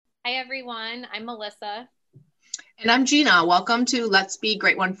Hi, everyone. I'm Melissa. And I'm Gina. Welcome to Let's Be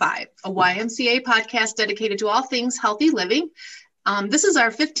Great 1-5, a YMCA podcast dedicated to all things healthy living. This is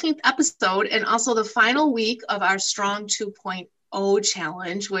our 15th episode and also the final week of our Strong 2.0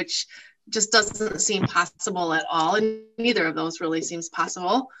 challenge, which just doesn't seem possible at all. And neither of those really seems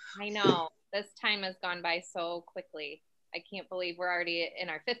possible. I know. This time has gone by so quickly. I can't believe we're already in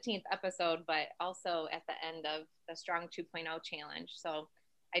our 15th episode, but also at the end of the Strong 2.0 challenge. So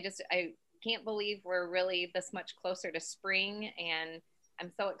I can't believe we're really this much closer to spring, and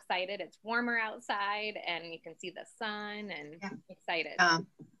I'm so excited. It's warmer outside and you can see the sun and excited.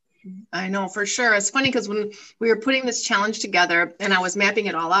 I know for sure. It's funny because when we were putting this challenge together and I was mapping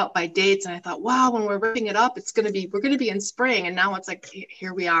it all out by dates, and I thought, wow, when we're wrapping it up, we're going to be in spring. And now it's like,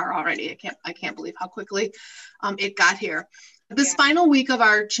 here we are already. I can't believe how quickly it got here. This final week of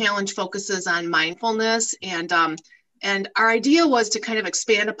our challenge focuses on mindfulness, and our idea was to kind of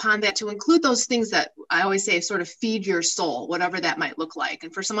expand upon that to include those things that I always say sort of feed your soul, whatever that might look like.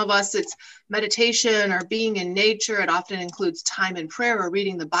 And for some of us, it's meditation or being in nature. It often includes time in prayer or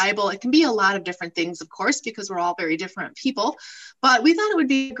reading the Bible. It can be a lot of different things, of course, because we're all very different people. But we thought it would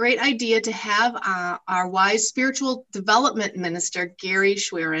be a great idea to have our wise spiritual development minister, Gary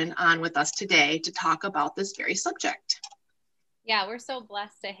Schwerin, on with us today to talk about this very subject. Yeah, we're so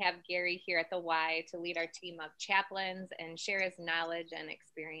blessed to have Gary here at the Y to lead our team of chaplains and share his knowledge and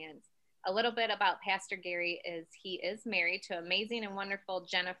experience. A little bit about Pastor Gary is he is married to amazing and wonderful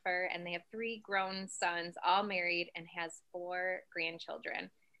Jennifer, and they have 3 grown sons, all married, and has 4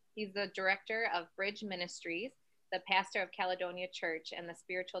 grandchildren. He's the director of Bridge Ministries, the pastor of Caledonia Church, and the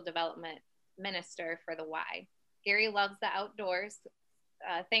spiritual development minister for the Y. Gary loves the outdoors,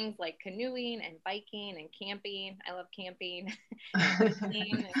 things like canoeing and biking and camping. I love camping,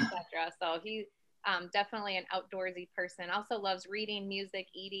 etc. So he's definitely an outdoorsy person. Also loves reading, music,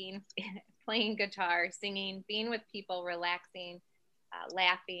 eating, playing guitar, singing, being with people, relaxing,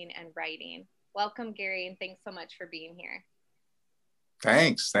 laughing, and writing. Welcome, Gary, and thanks so much for being here.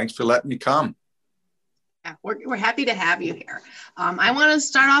 Thanks for letting me come. Yeah, we're happy to have you here. I want to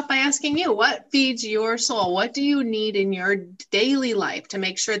start off by asking you, what feeds your soul? What do you need in your daily life to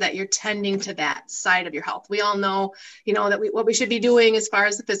make sure that you're tending to that side of your health? We all know, that what we should be doing as far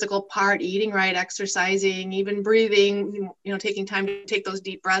as the physical part, eating right, exercising, even breathing, taking time to take those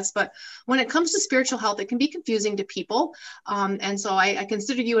deep breaths. But when it comes to spiritual health, it can be confusing to people. And so I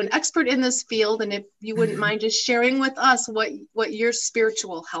consider you an expert in this field. And if you wouldn't mind just sharing with us what your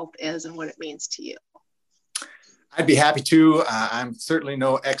spiritual health is and what it means to you. I'd be happy to. I'm certainly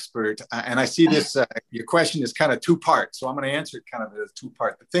no expert. And I see this, your question is kind of 2 parts. So I'm going to answer it kind of as 2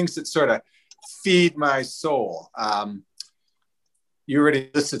 parts. The things that sort of feed my soul. You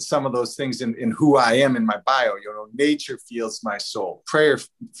already listed some of those things in who I am in my bio. Nature feeds my soul. Prayer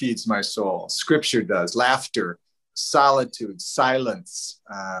feeds my soul. Scripture does. Laughter, solitude, silence,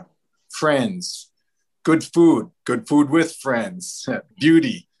 friends, good food with friends,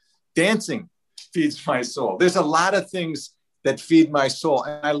 beauty, dancing feeds my soul. There's a lot of things that feed my soul,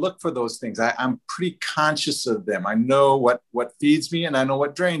 and I look for those things. I'm pretty conscious of them. I know what feeds me, and I know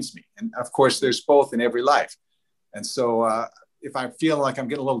what drains me. And of course, there's both in every life. And so if I feel like I'm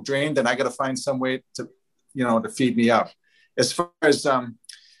getting a little drained, then I got to find some way to feed me up. As far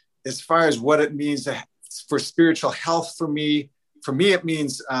as what it means for spiritual health for me, it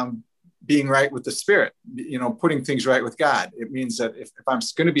means being right with the Spirit, putting things right with God. It means that if I'm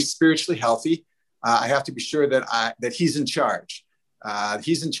going to be spiritually healthy, I have to be sure that He's in charge.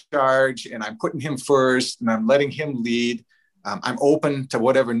 He's in charge, and I'm putting Him first, and I'm letting Him lead. I'm open to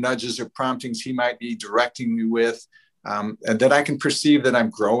whatever nudges or promptings He might be directing me with, and that I can perceive that I'm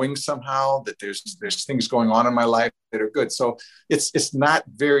growing somehow, that there's things going on in my life that are good. So it's not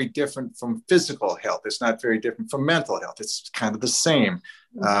very different from physical health. It's not very different from mental health. It's kind of the same,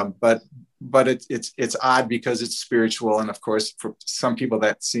 but it's odd because it's spiritual. And of course, for some people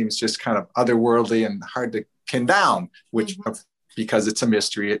that seems just kind of otherworldly and hard to pin down, which because it's a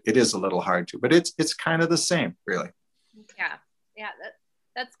mystery, it is a little hard to, but it's kind of the same, really. Yeah,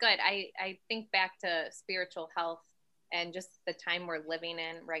 that's good. I think back to spiritual health and just the time we're living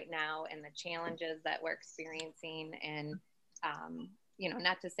in right now and the challenges that we're experiencing. And,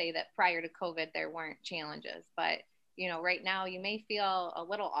 not to say that prior to COVID, there weren't challenges, but, right now you may feel a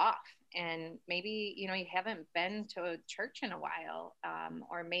little off, and maybe, you haven't been to a church in a while,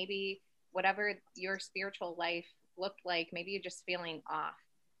 or maybe whatever your spiritual life looked like, maybe you're just feeling off.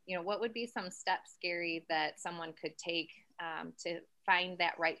 What would be some steps, Gary, that someone could take to find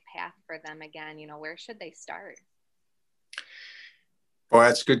that right path for them again? Where should they start? Well,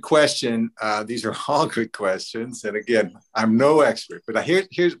 that's a good question. These are all good questions. And again, I'm no expert, but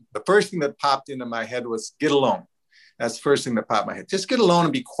here's the first thing that popped into my head was get alone. That's the first thing that popped in my head. Just get alone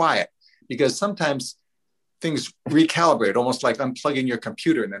and be quiet, because sometimes things recalibrate, almost like unplugging your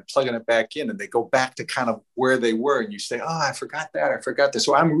computer and then plugging it back in, and they go back to kind of where they were. And you say, oh, I forgot that. I forgot this.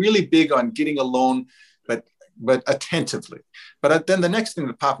 So I'm really big on getting alone, but attentively. But then the next thing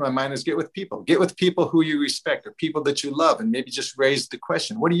that popped in my mind is get with people who you respect, or people that you love, and maybe just raise the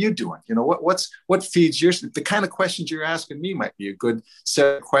question, what are you doing? You know, what feeds your, the kind of questions you're asking me might be a good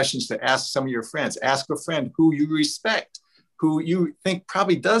set of questions to ask some of your friends. Ask a friend who you respect, who you think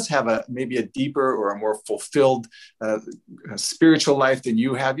probably does have maybe a deeper or a more fulfilled spiritual life than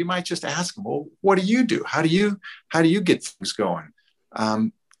you have. You might just ask them, well, what do you do? How do you get things going?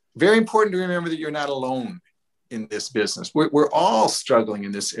 Very important to remember that you're not alone in this business. We're all struggling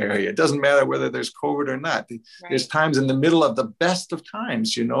in this area. It doesn't matter whether there's COVID or not. Right. There's times in the middle of the best of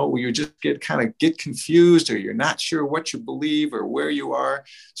times, you know, where you just get confused, or you're not sure what you believe or where you are.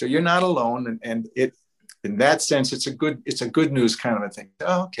 So you're not alone. And it, in that sense, it's a good news kind of a thing.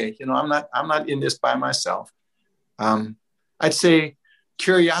 Oh, okay. You know, I'm not in this by myself. I'd say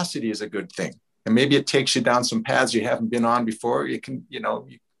curiosity is a good thing. And maybe it takes you down some paths you haven't been on before. You can, you know,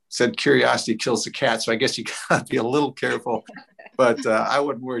 said curiosity kills the cat. So I guess you gotta be a little careful, but I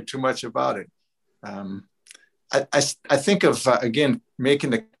wouldn't worry too much about it. I think of, again, making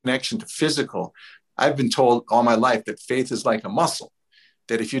the connection to physical. I've been told all my life that faith is like a muscle,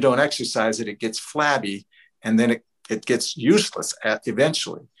 that if you don't exercise it, it gets flabby, and then it gets useless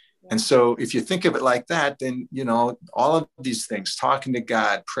eventually. And so if you think of it like that, then, you know, all of these things, talking to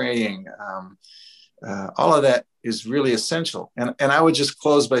God, praying, all of that is really essential. And I would just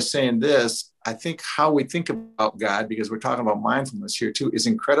close by saying this. I think how we think about God, because we're talking about mindfulness here too, is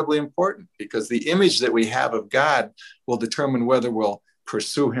incredibly important, because the image that we have of God will determine whether we'll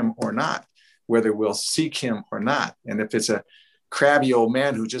pursue him or not, whether we'll seek him or not. And if it's a crabby old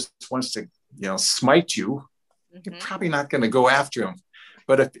man who just wants to, you know, smite you, you're probably not going to go after him.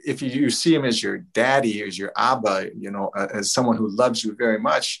 But if you see him as your daddy, as your Abba, you know, as someone who loves you very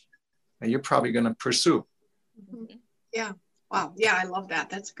much, you're probably going to pursue. Yeah. Wow. Yeah, I love that.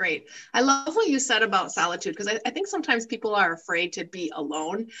 That's great. I love what you said about solitude, because I think sometimes people are afraid to be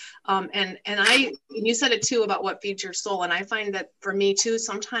alone. And you said it too about what feeds your soul. And I find that for me too,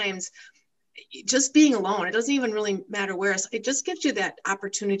 sometimes just being alone, it doesn't even really matter where, it just gives you that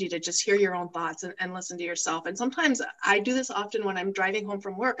opportunity to just hear your own thoughts and listen to yourself. And sometimes I do this often when I'm driving home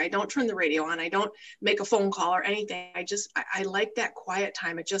from work. I don't turn the radio on. I don't make a phone call or anything. I like that quiet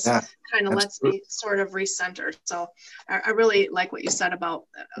time. It just kind of lets me sort of recenter. So I really like what you said about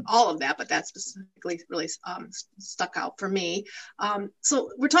all of that, but that specifically really stuck out for me. So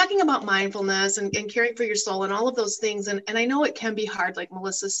we're talking about mindfulness and caring for your soul and all of those things. And I know it can be hard, like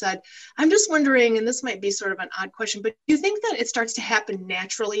Melissa said. I'm just wondering, and this might be sort of an odd question, but do you think that it starts to happen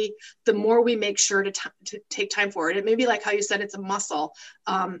naturally the more we make sure to take time for it? It may be like how you said, it's a muscle.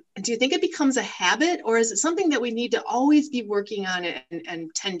 Do you think it becomes a habit, or is it something that we need to always be working on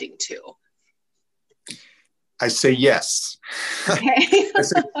and tending to? I say yes. Okay.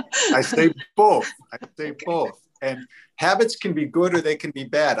 I say both. And habits can be good or they can be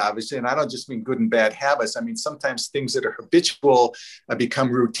bad, obviously. And I don't just mean good and bad habits. I mean, sometimes things that are habitual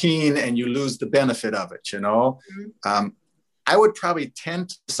become routine and you lose the benefit of it, you know? I would probably tend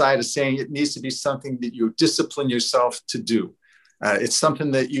to the side of saying it needs to be something that you discipline yourself to do. It's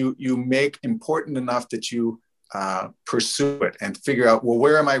something that you make important enough that you pursue it and figure out, well,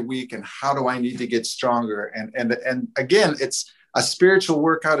 where am I weak and how do I need to get stronger? And again, it's a spiritual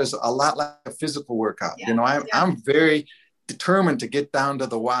workout is a lot like a physical workout. Yeah, you know, I'm very determined to get down to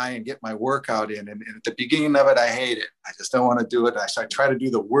the why and get my workout in. And at the beginning of it, I hate it. I just don't want to do it. So I try to do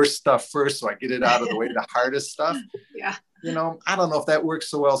the worst stuff first, so I get it out of the way, the hardest stuff. Yeah. You know, I don't know if that works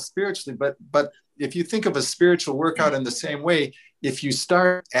so well spiritually, but if you think of a spiritual workout in the same way, if you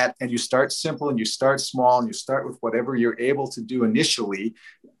start simple and you start small and you start with whatever you're able to do initially,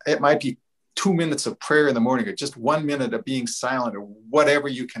 it might be 2 minutes of prayer in the morning, or just 1 minute of being silent, or whatever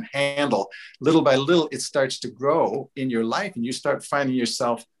you can handle. Little by little, it starts to grow in your life and you start finding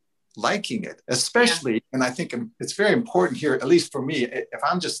yourself liking it, especially. And I think it's very important here, at least for me, if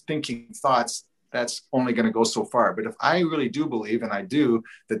I'm just thinking thoughts, that's only going to go so far. But if I really do believe, and I do,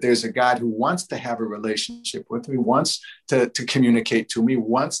 that there's a God who wants to have a relationship with me, wants to communicate to me,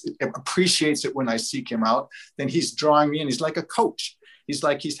 appreciates it when I seek him out, then he's drawing me in. He's like a coach.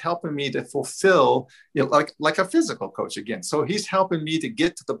 He's helping me to fulfill, you know, like a physical coach again. So he's helping me to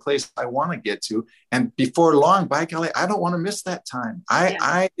get to the place I want to get to. And before long, by golly, I don't want to miss that time.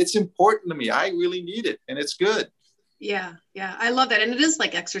 It's important to me. I really need it. And it's good. Yeah, yeah, I love that. And it is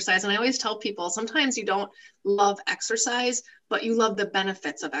like exercise. And I always tell people sometimes you don't love exercise, but you love the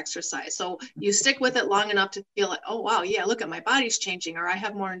benefits of exercise. So you stick with it long enough to feel like, oh, wow, yeah, look at my body's changing, or I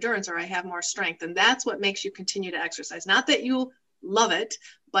have more endurance, or I have more strength. And that's what makes you continue to exercise. Not that you love it,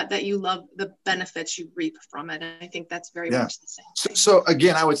 but that you love the benefits you reap from it. And I think that's very much the same thing. So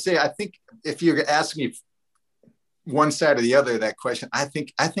again, I would say, I think if you're asking me one side or the other of that question, I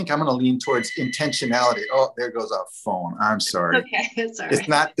think I'm going to lean towards intentionality. Oh, there goes our phone. I'm sorry. Okay, it's all right. It's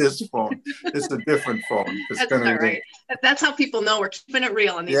not this phone. It's a different phone. That's all right. That's how people know we're keeping it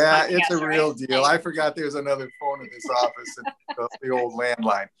real on these podcasts, it's a real deal. I forgot there's another phone in this office, and the old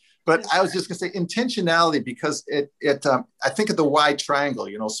landline. But I was just going to say intentionality, because I think of the Y triangle,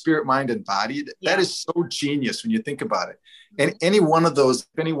 spirit, mind, and body. That is so genius when you think about it. And any one of those,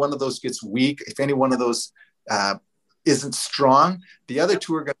 if any one of those gets weak, if any one of those isn't strong, the other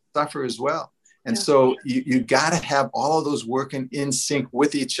two are going to suffer as well. And so you got to have all of those working in sync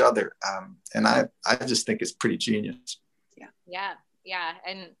with each other. And I just think it's pretty genius. Yeah.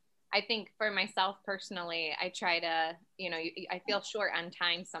 And I think for myself personally, I try to, I feel short on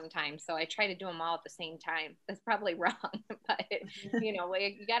time sometimes. So I try to do them all at the same time. That's probably wrong, but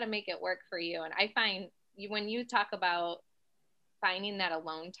you got to make it work for you. And I find when you talk about finding that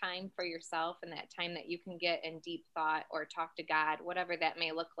alone time for yourself and that time that you can get in deep thought or talk to God, whatever that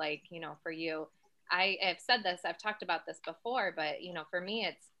may look like, for you. I have said this, I've talked about this before, but, for me,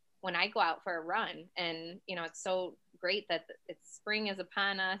 it's when I go out for a run and, it's so great that it's spring is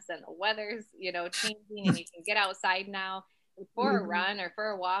upon us and the weather's, changing and you can get outside now for a run or for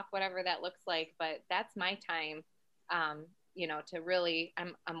a walk, whatever that looks like. But that's my time, to really,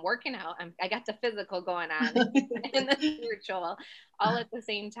 I'm working out. I got the physical going on and the spiritual all at the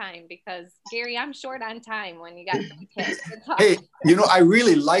same time, because Gary, I'm short on time when you got 3 kids. Hey, I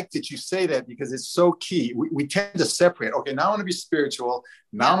really like that you say that, because it's so key. We tend to separate. Okay, now I want to be spiritual.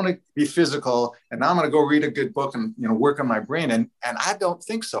 Now I'm going to be physical, and now I'm going to go read a good book and work on my brain. And I don't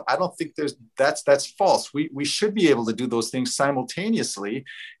think so. I don't think that's false. We should be able to do those things simultaneously.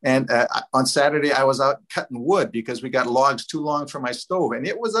 And on Saturday I was out cutting wood because we got logs too long for my stove, and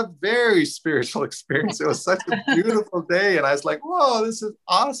it was a very spiritual experience. It was such a beautiful day, and I was like, whoa, this is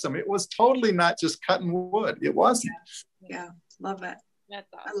awesome. It was totally not just cutting wood. It wasn't. Yeah, love it. That's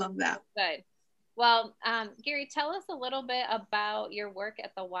awesome. I love that. Good. Well, Gary, tell us a little bit about your work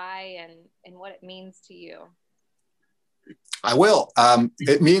at the Y and what it means to you. I will.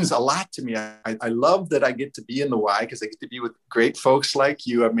 It means a lot to me. I love that I get to be in the Y, because I get to be with great folks like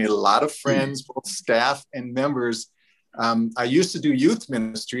you. I've made a lot of friends, both staff and members. I used to do youth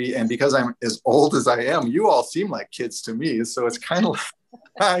ministry, and because I'm as old as I am, you all seem like kids to me. So it's kind of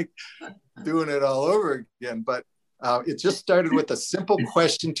like doing it all over again. But it just started with a simple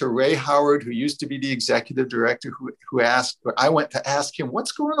question to Ray Howard, who used to be the executive director, who asked, I went to ask him,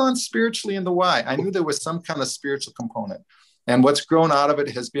 what's going on spiritually in the Y? I knew there was some kind of spiritual component. And what's grown out of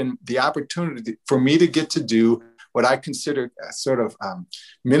it has been the opportunity for me to get to do what I consider a sort of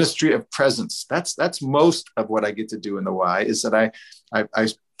ministry of presence. That's most of what I get to do in the Y, is that I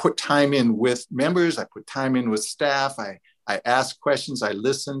put time in with members, I put time in with staff, I ask questions, I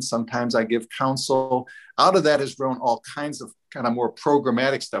listen, sometimes I give counsel. Out of that has grown all kinds of kind of more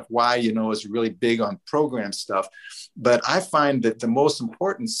programmatic stuff. Y, is really big on program stuff. But I find that the most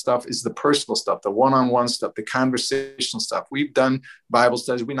important stuff is the personal stuff, the one-on-one stuff, the conversational stuff. We've done Bible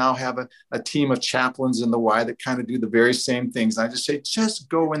studies. We now have a team of chaplains in the Y that kind of do the very same things. And I just say, just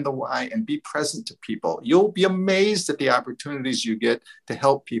go in the Y and be present to people. You'll be amazed at the opportunities you get to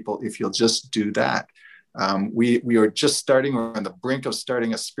help people if you'll just do that. We are just we're on the brink of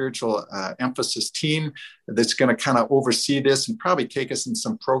starting a spiritual emphasis team that's going to kind of oversee this and probably take us in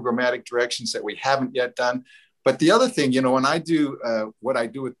some programmatic directions that we haven't yet done. But the other thing, when I do what I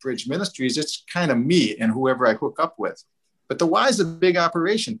do with Bridge Ministries, it's kind of me and whoever I hook up with. But the Y is a big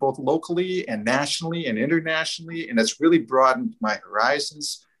operation, both locally and nationally and internationally, and it's really broadened my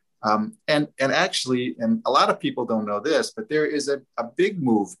horizons. And actually, and a lot of people don't know this, but there is a big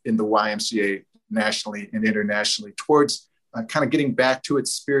move in the YMCA nationally and internationally towards kind of getting back to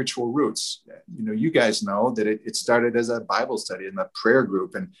its spiritual roots. You guys know that it started as a Bible study and a prayer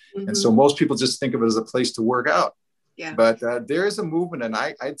group. And so most people just think of it as a place to work out. Yeah. But there is a movement, and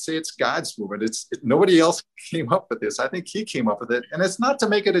I'd say it's God's movement. Nobody else came up with this. I think he came up with it. And it's not to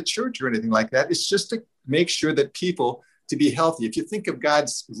make it a church or anything like that. It's just to make sure that people to be healthy. If you think of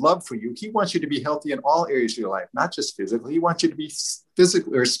God's love for you, he wants you to be healthy in all areas of your life, not just physically. He wants you to be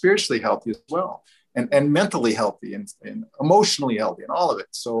physically or spiritually healthy as well, and mentally healthy and emotionally healthy and all of it.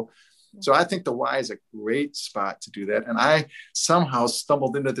 So So I think the Y is a great spot to do that. And I somehow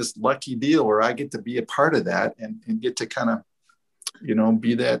stumbled into this lucky deal where I get to be a part of that and get to kind of,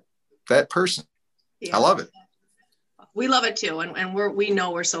 be that person. Yeah. I love it. We love it too. And we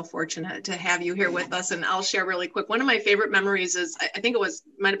know we're so fortunate to have you here with us. And I'll share really quick. One of my favorite memories is, I think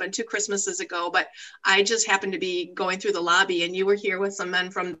might have been 2 Christmases ago, but I just happened to be going through the lobby and you were here with some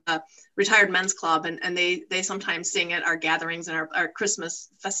men from the Retired Men's Club. And they sometimes sing at our gatherings and our Christmas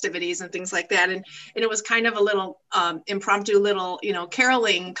festivities and things like that. And it was kind of a little impromptu little,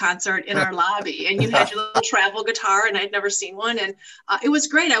 caroling concert in our lobby. And you had your little travel guitar and I'd never seen one. And it was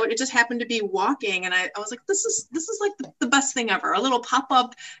great. It just happened to be walking. And I was like, this is like the best thing ever, a little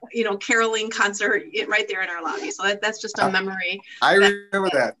pop-up, caroling concert right there in our lobby. So that's just a memory. I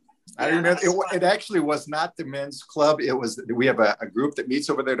remember that. I remember it actually was not the men's club. We have a group that meets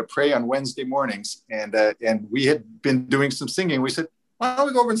over there to pray on Wednesday mornings. And we had been doing some singing. We said, why don't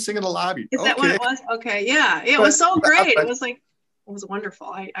we go over and sing in the lobby? Is that what it was? Okay. Yeah. It was so great. It was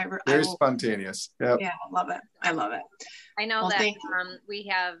wonderful. Very spontaneous. Yep. Yeah. I love it. I know that we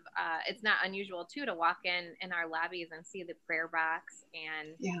have, it's not unusual too, to walk in our lobbies and see the prayer box.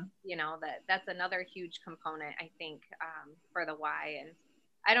 And, that's another huge component, I think, for the Y. And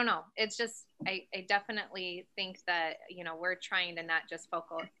I don't know. It's just, I definitely think that, we're trying to not just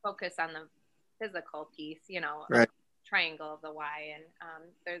focus on the physical piece, right. Triangle of the Y. And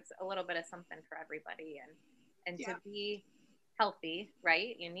there's a little bit of something for everybody. And to be healthy,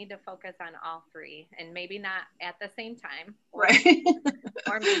 right? You need to focus on all 3, and maybe not at the same time, right?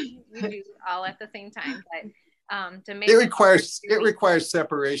 Or maybe you do all at the same time, but to make it requires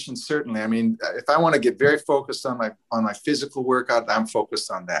separation. Certainly. I mean, if I want to get very focused on my physical workout, I'm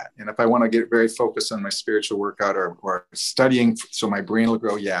focused on that. And if I want to get very focused on my spiritual workout or studying so my brain will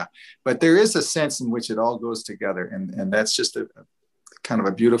grow, but there is a sense in which it all goes together, and that's just a kind of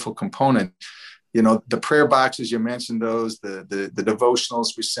a beautiful component. The prayer boxes, you mentioned those, the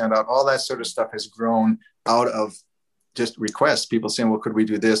devotionals we send out, all that sort of stuff has grown out of just requests. People saying, well, could we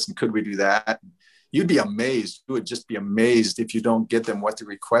do this? And could we do that? You'd be amazed. You would just be amazed if you don't get them what the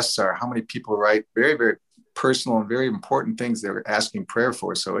requests are, how many people write very, very personal and very important things they're asking prayer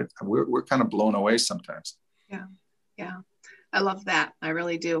for. So we're kind of blown away sometimes. Yeah. Yeah. I love that. I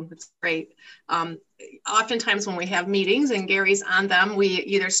really do. It's great. Oftentimes when we have meetings and Gary's on them, we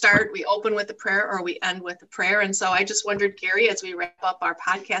open with a prayer or we end with a prayer. And so I just wondered, Gary, as we wrap up our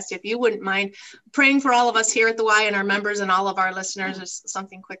podcast, if you wouldn't mind praying for all of us here at the Y and our members and all of our listeners, or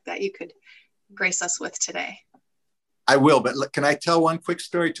something quick that you could grace us with today. I will, but can I tell one quick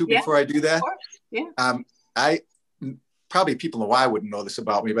story too before I do that? Of course. Yeah. Probably people in the Y wouldn't know this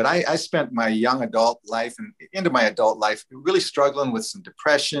about me, but I spent my young adult life and into my adult life really struggling with some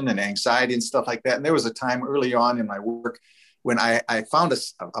depression and anxiety and stuff like that. And there was a time early on in my work when I found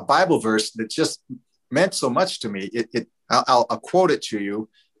a Bible verse that just meant so much to me. I'll quote it to you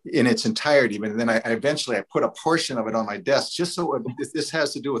in its entirety, but then I eventually put a portion of it on my desk just so this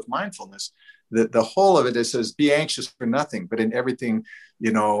has to do with mindfulness. The whole of it says, be anxious for nothing, but in everything,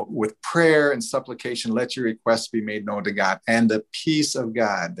 with prayer and supplication, let your requests be made known to God. And the peace of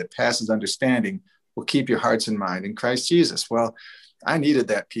God that passes understanding will keep your hearts and mind in Christ Jesus. Well, I needed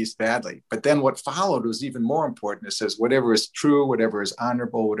that peace badly. But then what followed was even more important. It says, whatever is true, whatever is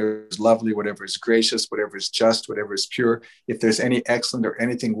honorable, whatever is lovely, whatever is gracious, whatever is just, whatever is pure, if there's any excellent or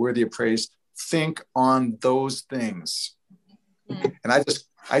anything worthy of praise, think on those things. And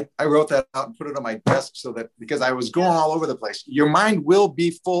I wrote that out and put it on my desk because I was going all over the place. Your mind will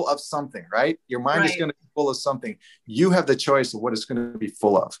be full of something, right? Your mind is going to be full of something. You have the choice of what it's going to be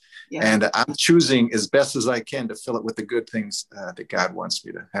full of. Yeah. And I'm choosing as best as I can to fill it with the good things that God wants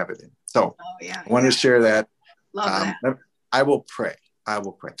me to have it in. So I want to share that. Love that. I will pray.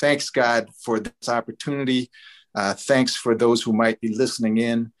 Thanks, God, for this opportunity. Thanks for those who might be listening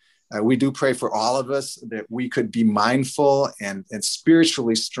in. We do pray for all of us that we could be mindful and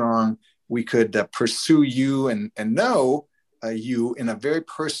spiritually strong. We could pursue you and know you in a very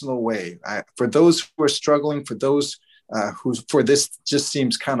personal way. For those who are struggling, for those for this just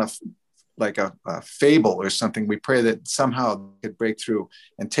seems kind of like a fable or something, we pray that somehow they could break through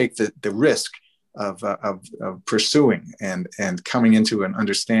and take the risk of pursuing and coming into an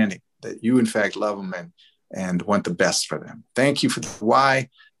understanding that you in fact love them and want the best for them. Thank you for the Y.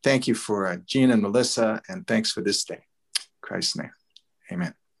 Thank you for Gina and Melissa, and thanks for this day. In Christ's name,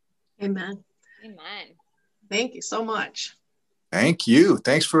 amen. Amen. Amen. Thank you so much. Thank you.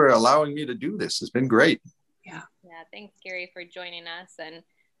 Thanks for allowing me to do this. It's been great. Yeah. Thanks, Gary, for joining us. And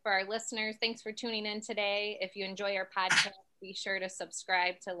for our listeners, thanks for tuning in today. If you enjoy our podcast, be sure to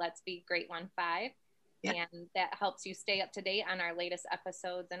subscribe to Let's Be Great 15. And that helps you stay up to date on our latest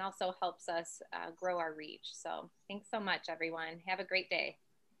episodes and also helps us grow our reach. So thanks so much, everyone. Have a great day.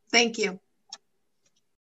 Thank you.